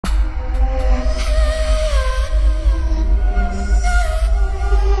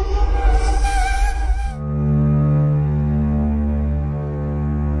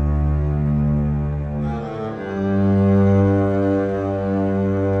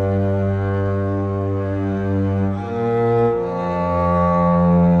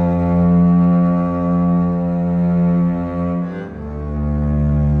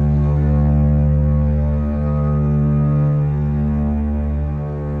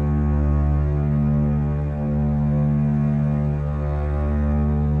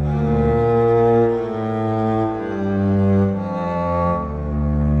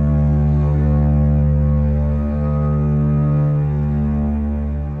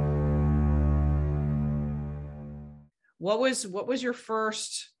what was your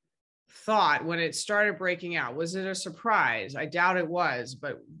first thought when it started breaking out? Was it a surprise? I doubt it was,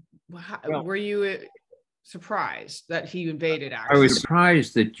 but were you surprised that he invaded? Actually, I was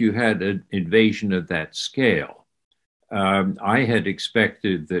surprised that you had an invasion of that scale. I had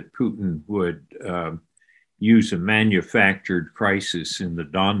expected that Putin would use a manufactured crisis in the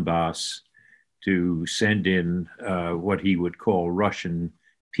Donbass to send in what he would call Russian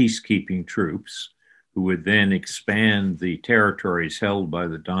peacekeeping troops, who would then expand the territories held by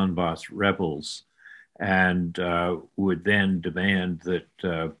the Donbass rebels and would then demand that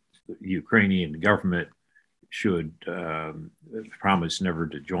the Ukrainian government should promise never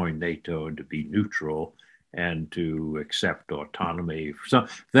to join NATO and to be neutral and to accept autonomy. So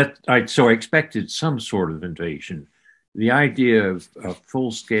I expected some sort of invasion. The idea of a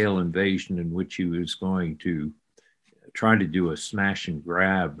full-scale invasion in which he was going to try to do a smash and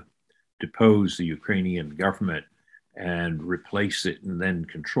grab, depose the Ukrainian government and replace it and then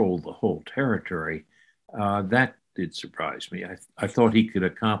control the whole territory, that did surprise me. I thought he could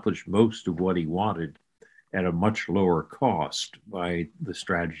accomplish most of what he wanted at a much lower cost by the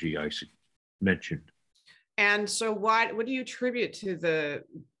strategy I mentioned. And so what do you attribute to the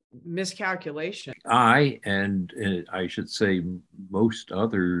miscalculation? And I should say most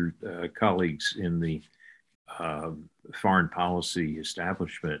other colleagues in the foreign policy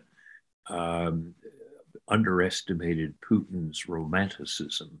establishment underestimated Putin's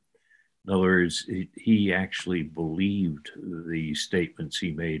romanticism. In other words, he actually believed the statements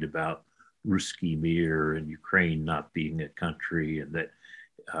he made about Ruski Mir and Ukraine not being a country, and that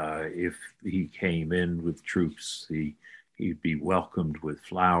if he came in with troops, he'd be welcomed with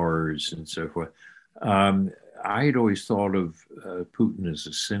flowers and so forth. I had always thought of Putin as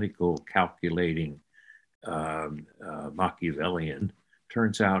a cynical, calculating Machiavellian.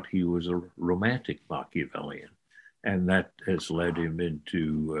 Turns out he was a romantic Machiavellian, and that has led him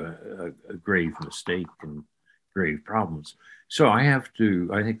into a grave mistake and grave problems. So I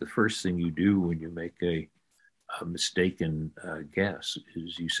think the first thing you do when you make a mistaken guess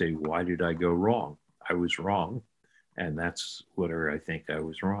is you say, why did I go wrong? I was wrong. And that's where I think I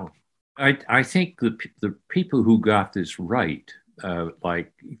was wrong. I think the people who got this right,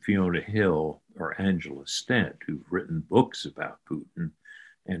 like Fiona Hill or Angela Stent, who've written books about Putin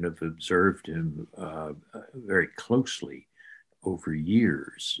and have observed him very closely over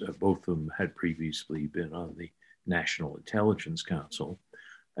years. Both of them had previously been on the National Intelligence Council,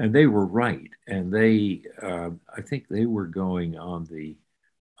 and they were right. And I think they were going on a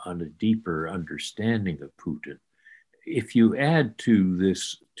deeper understanding of Putin. If you add to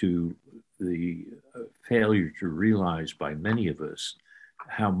the failure to realize by many of us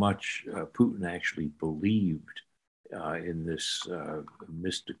how much Putin actually believed in this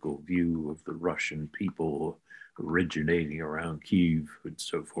mystical view of the Russian people originating around Kyiv and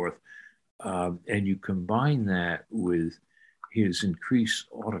so forth, and you combine that with his increased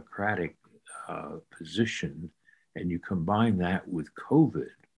autocratic position, and you combine that with COVID,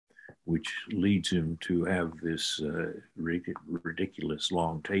 which leads him to have this ridiculous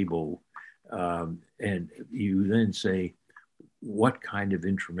long table. And you then say, what kind of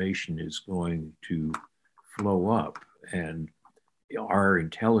information is going to flow up? And are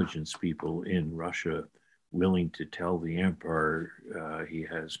intelligence people in Russia willing to tell the emperor he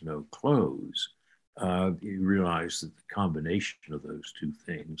has no clothes? You realize that the combination of those two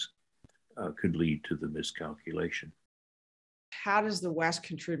things could lead to the miscalculation. How does the West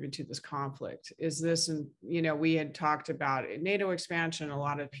contribute to this conflict? Is this, we had talked about NATO expansion. A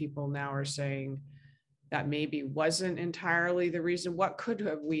lot of people now are saying that maybe wasn't entirely the reason. What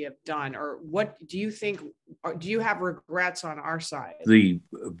could we have done? Or what do you think, do you have regrets on our side? The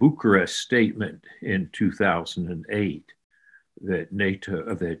Bucharest statement in 2008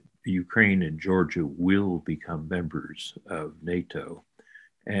 that Ukraine and Georgia will become members of NATO,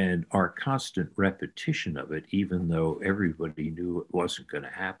 and our constant repetition of it, even though everybody knew it wasn't going to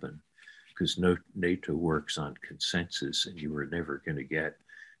happen, because NATO works on consensus, and you were never going to get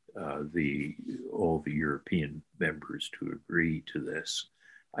all the European members to agree to this.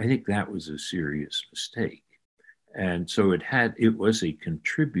 I think that was a serious mistake, and so it was a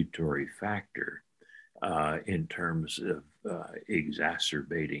contributory factor in terms of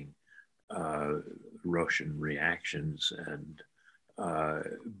exacerbating Russian reactions.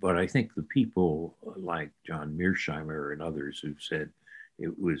 But I think the people like John Mearsheimer and others who've said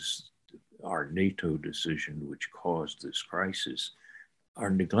it was our NATO decision which caused this crisis are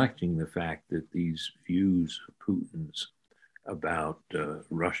neglecting the fact that these views of Putin's about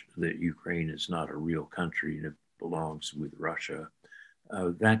Russia, that Ukraine is not a real country and it belongs with Russia,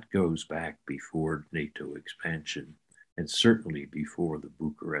 that goes back before NATO expansion. and certainly before the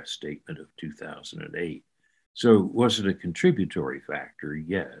Bucharest Statement of 2008. So was it a contributory factor?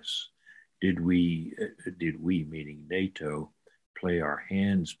 Yes. Did we, meaning NATO, play our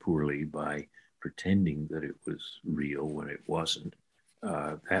hands poorly by pretending that it was real when it wasn't?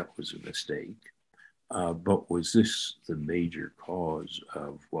 That was a mistake. But was this the major cause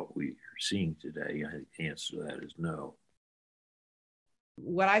of what we are seeing today? I think the answer to that is no.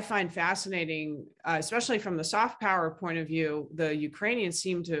 What I find fascinating, especially from the soft power point of view, the Ukrainians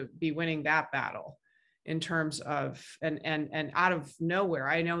seem to be winning that battle in terms of, and out of nowhere.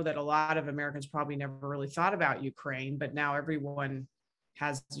 I know that a lot of Americans probably never really thought about Ukraine, but now everyone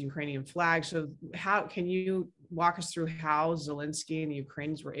has the Ukrainian flag. So how can you walk us through how Zelensky and the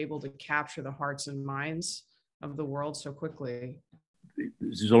Ukrainians were able to capture the hearts and minds of the world so quickly?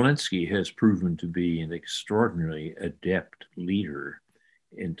 Zelensky has proven to be an extraordinarily adept leader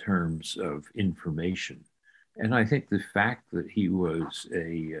in terms of information. And I think the fact that he was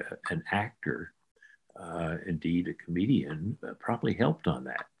an actor, indeed a comedian, probably helped on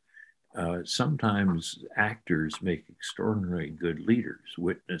that. Sometimes actors make extraordinarily good leaders.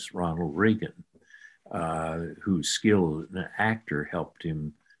 Witness Ronald Reagan, whose skill as an actor helped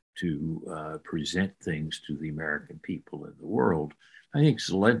him to present things to the American people and the world. I think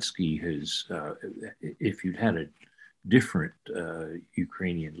Zelensky has, if you'd had a different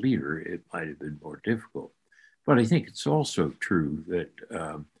Ukrainian leader, it might have been more difficult. But I think it's also true that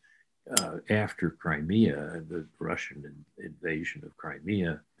after Crimea, the Russian invasion of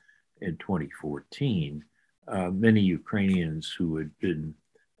Crimea in 2014, many Ukrainians who had been,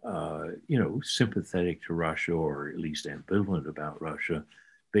 sympathetic to Russia or at least ambivalent about Russia,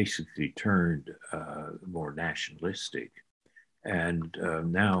 basically turned more nationalistic. And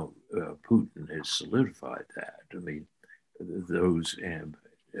now Putin has solidified that. I mean, those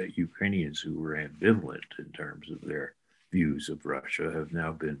Ukrainians who were ambivalent in terms of their views of Russia have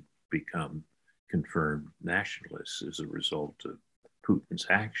now become confirmed nationalists as a result of Putin's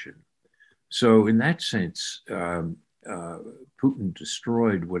action. So in that sense, Putin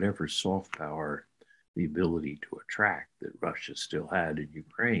destroyed whatever soft power, the ability to attract that Russia still had in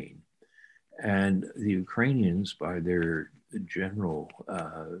Ukraine. And the Ukrainians, by their general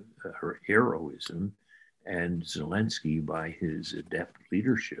heroism, and Zelensky, by his adept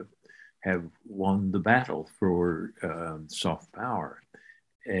leadership, have won the battle for soft power.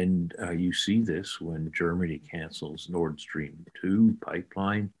 And you see this when Germany cancels Nord Stream 2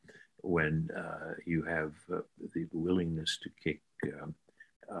 pipeline, when you have the willingness to kick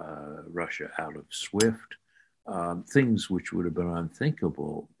Russia out of SWIFT, things which would have been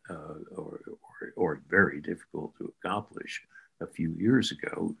unthinkable or very difficult to accomplish a few years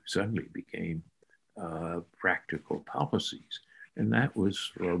ago suddenly became practical policies. And that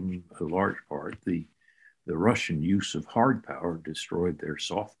was, from a large part, the Russian use of hard power destroyed their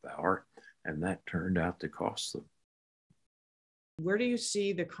soft power, and that turned out to cost them. Where do you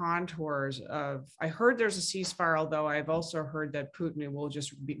see the contours of, I heard there's a ceasefire, although I've also heard that Putin will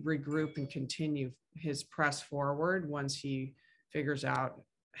just regroup and continue his press forward once he figures out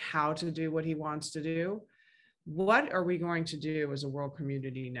how to do what he wants to do. What are we going to do as a world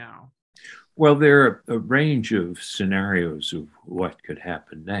community now? Well, there are a range of scenarios of what could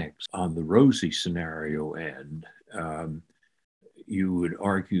happen next. On the rosy scenario end, you would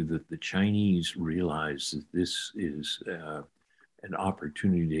argue that the Chinese realize that this is an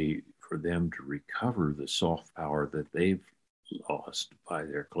opportunity for them to recover the soft power that they've lost by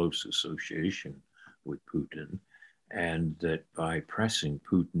their close association with Putin, and that by pressing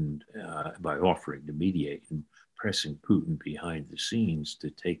Putin, by offering to mediate and pressing Putin behind the scenes to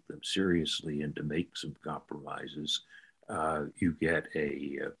take them seriously and to make some compromises, you get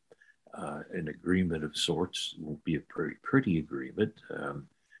an agreement of sorts. It won't be a pretty agreement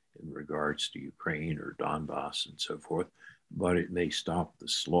in regards to Ukraine or Donbass and so forth, but it may stop the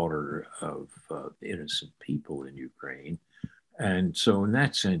slaughter of innocent people in Ukraine. And so, in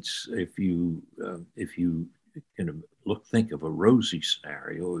that sense, if you can think of a rosy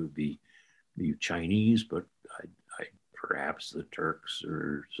scenario, it would be the Chinese, but perhaps the Turks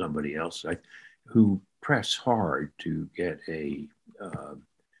or somebody else who press hard to get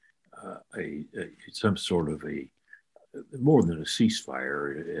some sort of more than a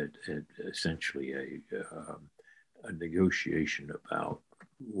ceasefire, essentially a negotiation about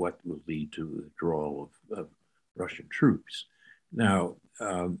what will lead to the withdrawal of Russian troops. Now,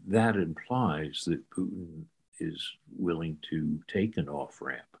 that implies that Putin is willing to take an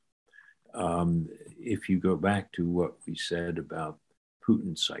off-ramp. If you go back to what we said about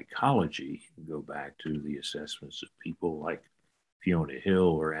Putin's psychology, and go back to the assessments of people like Fiona Hill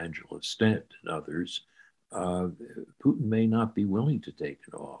or Angela Stent and others, Putin may not be willing to take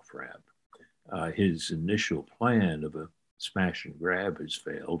an off-ramp. His initial plan of a smash and grab has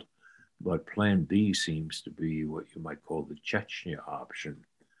failed, but plan B seems to be what you might call the Chechnya option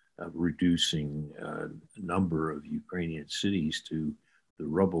of reducing a number of Ukrainian cities to the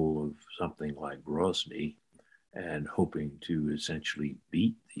rubble of something like Grozny and hoping to essentially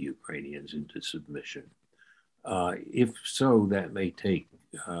beat the Ukrainians into submission. If so, that may take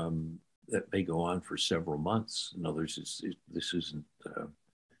that may go on for several months. In others, this isn't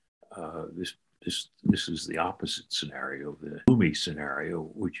this is the opposite scenario, the gloomy scenario,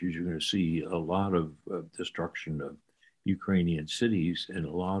 which is you're going to see a lot of destruction of Ukrainian cities and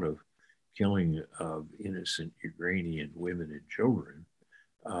a lot of killing of innocent Ukrainian women and children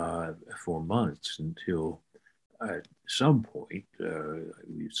for months until at some point,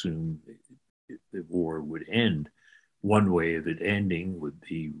 we assume the war would end. One way of it ending would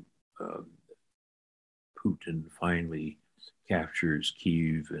be Putin finally captures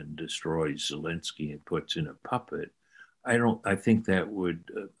Kyiv and destroys Zelensky and puts in a puppet. I think that would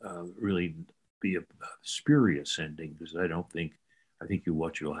really be a spurious ending, because I think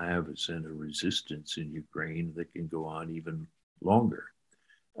what you'll have is then a resistance in Ukraine that can go on even longer.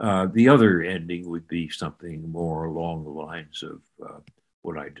 The other ending would be something more along the lines of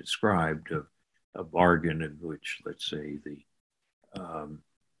what I described, of a bargain in which, let's say, the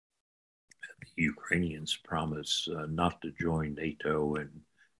Ukrainians promise not to join NATO and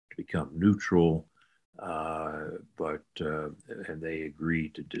to become neutral, but and they agree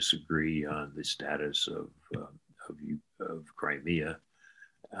to disagree on the status of Crimea,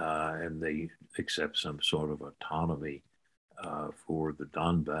 and they accept some sort of autonomy for the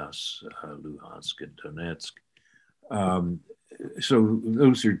Donbass, Luhansk and Donetsk. So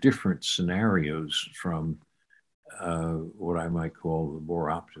those are different scenarios from what I might call the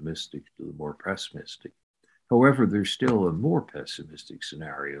more optimistic to the more pessimistic. However, there's still a more pessimistic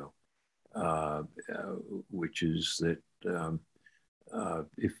scenario, which is that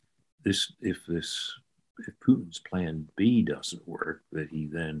if Putin's plan B doesn't work, that he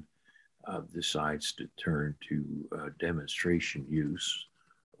then decides to turn to demonstration use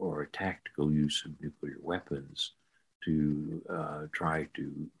or a tactical use of nuclear weapons to try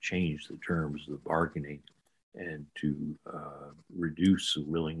to change the terms of the bargaining and to reduce the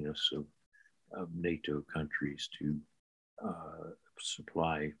willingness of NATO countries to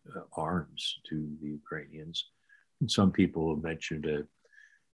supply arms to the Ukrainians. And some people have mentioned a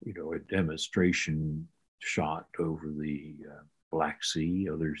demonstration shot over the Black Sea.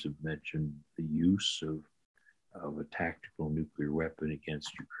 Others have mentioned the use of a tactical nuclear weapon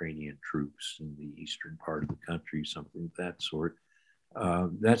against Ukrainian troops in the eastern part of the country, something of that sort.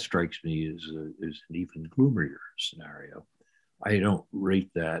 That strikes me as an even gloomier scenario. I don't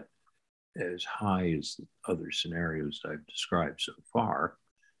rate that as high as the other scenarios I've described so far,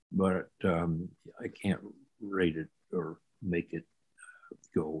 but I can't rate it or make it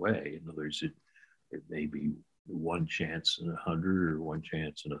go away. In other words, it may be one chance in 100 or one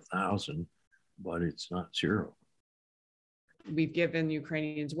chance in 1,000, but it's not zero. We've given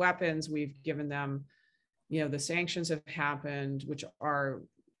Ukrainians weapons. We've given them, the sanctions have happened, which are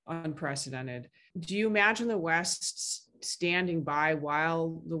unprecedented. Do you imagine the West standing by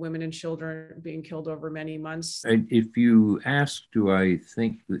while the women and children are being killed over many months? And if you ask, do I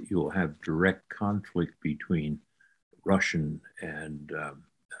think that you'll have direct conflict between Russian and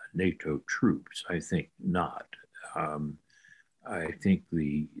NATO troops? I think not. I think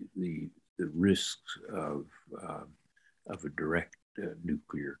the risks of a direct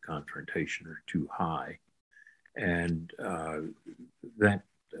nuclear confrontation are too high, and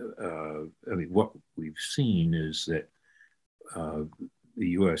what we've seen is that the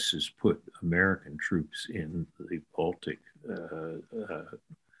U.S. has put American troops in the Baltic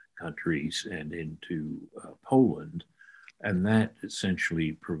countries and into Poland. And that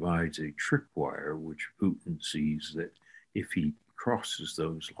essentially provides a tripwire, which Putin sees that if he crosses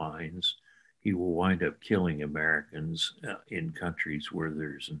those lines, he will wind up killing Americans in countries where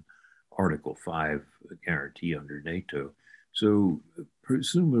there's an Article 5 guarantee under NATO. So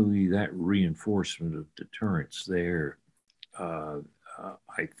presumably that reinforcement of deterrence there,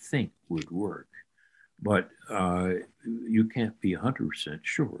 I think, would work. But you can't be 100%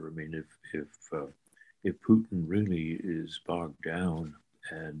 sure. I mean, if Putin really is bogged down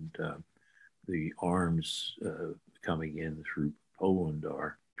and the arms coming in through Poland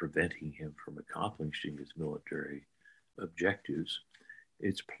are preventing him from accomplishing his military objectives,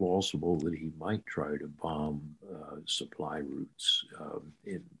 it's plausible that he might try to bomb supply routes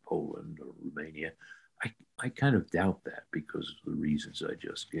in Poland or Romania. I kind of doubt that because of the reasons I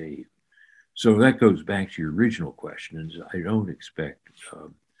just gave. So that goes back to your original question. Is I don't expect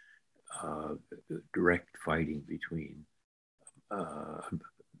direct fighting between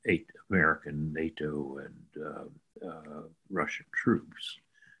American, NATO, and Russian troops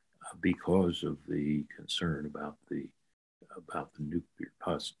because of the concern about the nuclear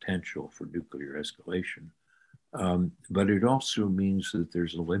potential for nuclear escalation. But it also means that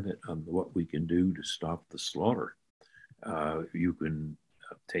there's a limit on what we can do to stop the slaughter. You can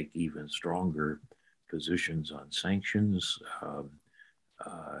take even stronger positions on sanctions.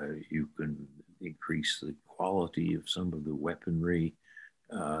 You can increase the quality of some of the weaponry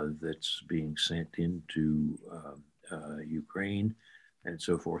that's being sent into Ukraine and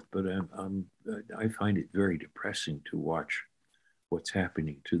so forth. But I find it very depressing to watch what's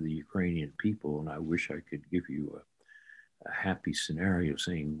happening to the Ukrainian people. And I wish I could give you a happy scenario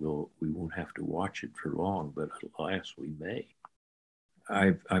saying, well, we won't have to watch it for long, but alas, we may.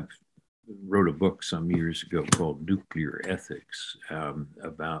 I've wrote a book some years ago called Nuclear Ethics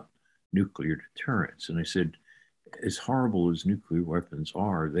about nuclear deterrence. And I said, as horrible as nuclear weapons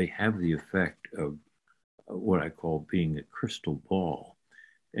are, they have the effect of what I call being a crystal ball.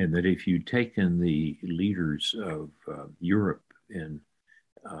 And that if you'd taken the leaders of Europe in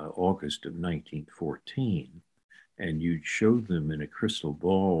August of 1914, and you'd showed them in a crystal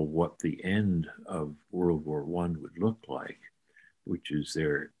ball what the end of World War I would look like, which is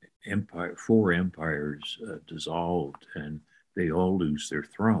their empire, four empires dissolved and they all lose their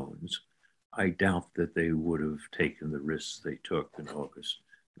thrones, I doubt that they would have taken the risks they took in August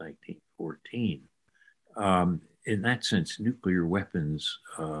 1914. In that sense, nuclear weapons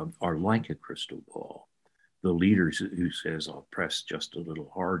are like a crystal ball. The leader who says, I'll press just a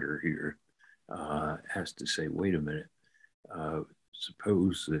little harder here, has to say, wait a minute,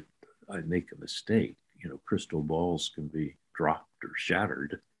 suppose that I make a mistake. You know, crystal balls can be dropped or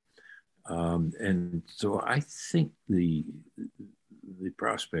shattered. And so I think the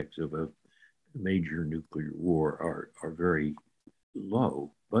prospects of a major nuclear war are very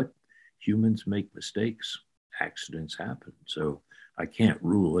low, but humans make mistakes, accidents happen. So I can't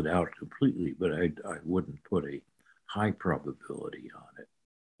rule it out completely, but I wouldn't put a high probability on it.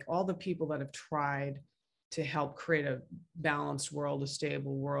 All the people that have tried to help create a balanced world, a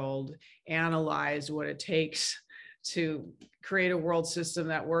stable world, analyze what it takes to create a world system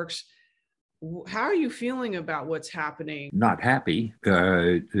that works. How are you feeling about what's happening? Not happy,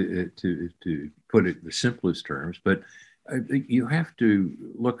 to put it in the simplest terms, but you have to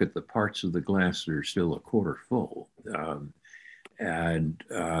look at the parts of the glass that are still a quarter full.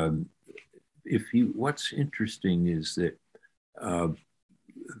 What's interesting is that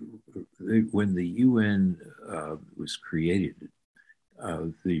when the UN was created,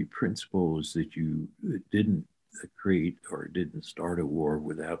 the principle is that you didn't create or didn't start a war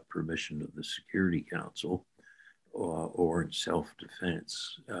without permission of the Security Council or in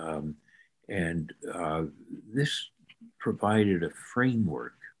self-defense. This provided a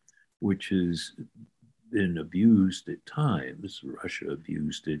framework which has been abused at times. Russia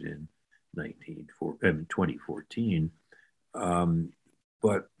abused it in 2014.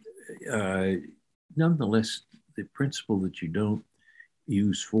 But nonetheless, the principle that you don't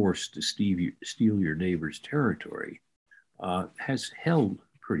use force to steal your neighbor's territory has held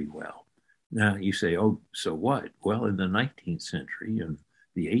pretty well. Now you say, oh, so what? Well, in the 19th century and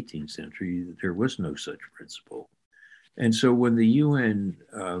the 18th century, there was no such principle. And so when the UN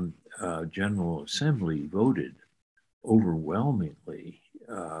General Assembly voted overwhelmingly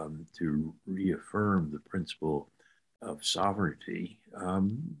to reaffirm the principle of sovereignty,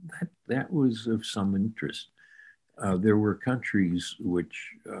 that was of some interest. There were countries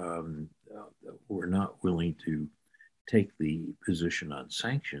which were not willing to take the position on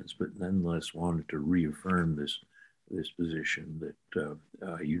sanctions, but nonetheless wanted to reaffirm this position that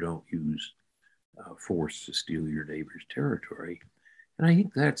you don't use force to steal your neighbor's territory. And I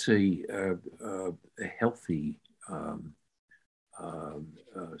think that's a healthy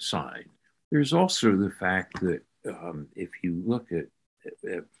sign. There's also the fact that if you look at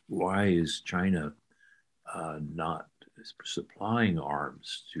why is China not supplying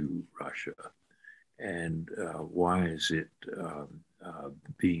arms to Russia, and why is it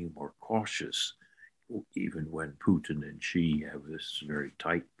being more cautious, even when Putin and Xi have this very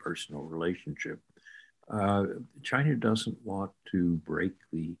tight personal relationship? China doesn't want to break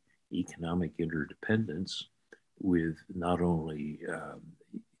the economic interdependence with not only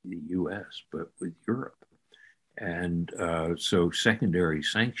the US, but with Europe. And so secondary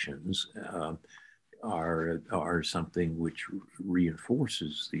sanctions are something which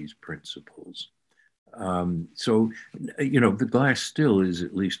reinforces these principles. So, you know, the glass still is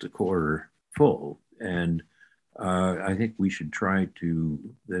at least a quarter full. And I think we should try to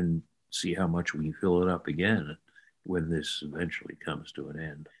then see how much we can fill it up again when this eventually comes to an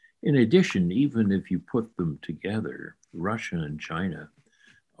end. In addition, even if you put them together, Russia and China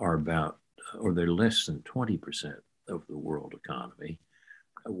are about, or they're less than 20% of the world economy,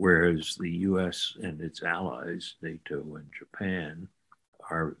 whereas the US and its allies, NATO and Japan,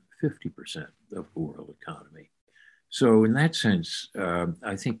 are 50% of the world economy. So in that sense,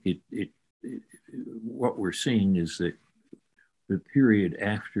 I think what we're seeing is that the period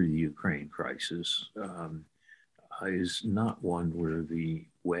after the Ukraine crisis is not one where the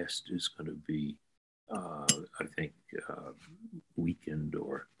West is going to be, I think, weakened,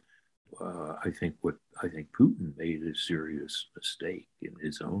 or I think Putin made a serious mistake in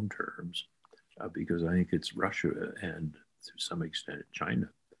his own terms, because I think it's Russia and to some extent China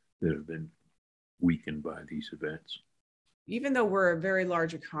that have been weakened by these events. Even though we're a very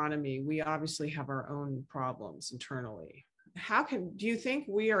large economy, we obviously have our own problems internally. Do you think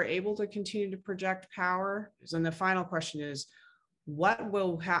we are able to continue to project power? And the final question is, what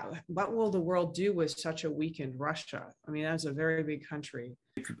will the world do with such a weakened Russia? I mean, that's a very big country.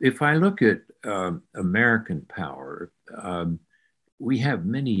 If I look at American power, we have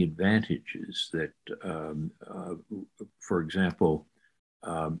many advantages that, for example,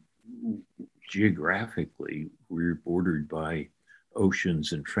 geographically, we're bordered by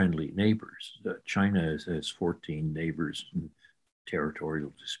oceans and friendly neighbors. China has 14 neighbors and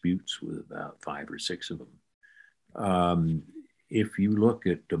territorial disputes with about 5 or 6 of them. If you look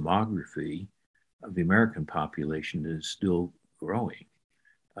at demography, the American population is still growing.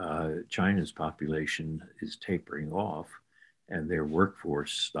 China's population is tapering off, and their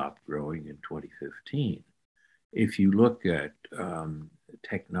workforce stopped growing in 2015. If you look at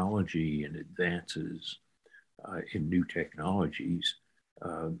technology and advances in new technologies,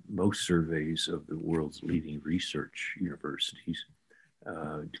 most surveys of the world's leading research universities,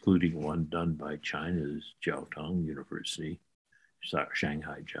 including one done by China's Jiaotong University,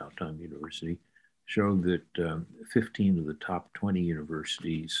 Shanghai Jiaotong University, show that 15 of the top 20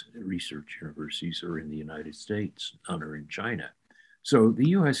 universities, research universities, are in the United States, none are in China. So the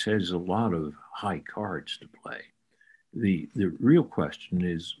US has a lot of high cards to play. The real question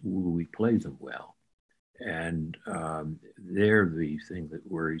is, will we play them well? And the thing that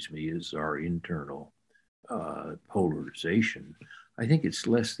worries me is our internal polarization. I think it's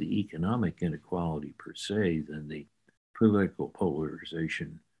less the economic inequality per se than the political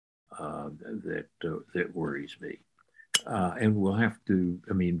polarization that worries me. And we'll have to,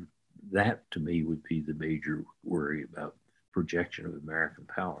 I mean, that to me would be the major worry about projection of American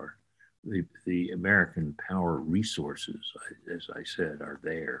power. The American power resources, as I said, are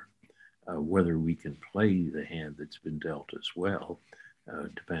there. Whether we can play the hand that's been dealt as well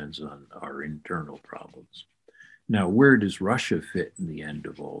depends on our internal problems. Now, where does Russia fit in the end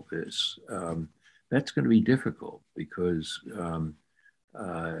of all this? That's going to be difficult because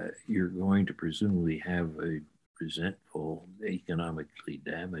you're going to presumably have a resentful, economically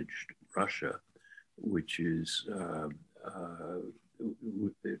damaged Russia, which is,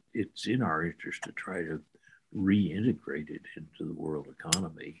 it's in our interest to try to reintegrate it into the world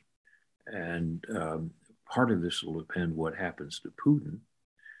economy. And part of this will depend what happens to Putin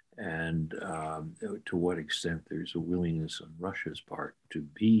and to what extent there's a willingness on Russia's part to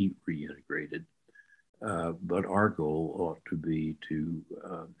be reintegrated. But our goal ought to be to,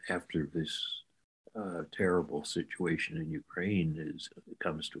 after this terrible situation in Ukraine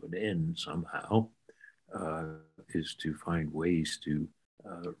comes to an end somehow, is to find ways to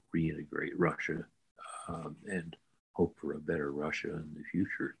reintegrate Russia and hope for a better Russia in the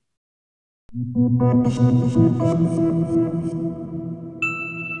future.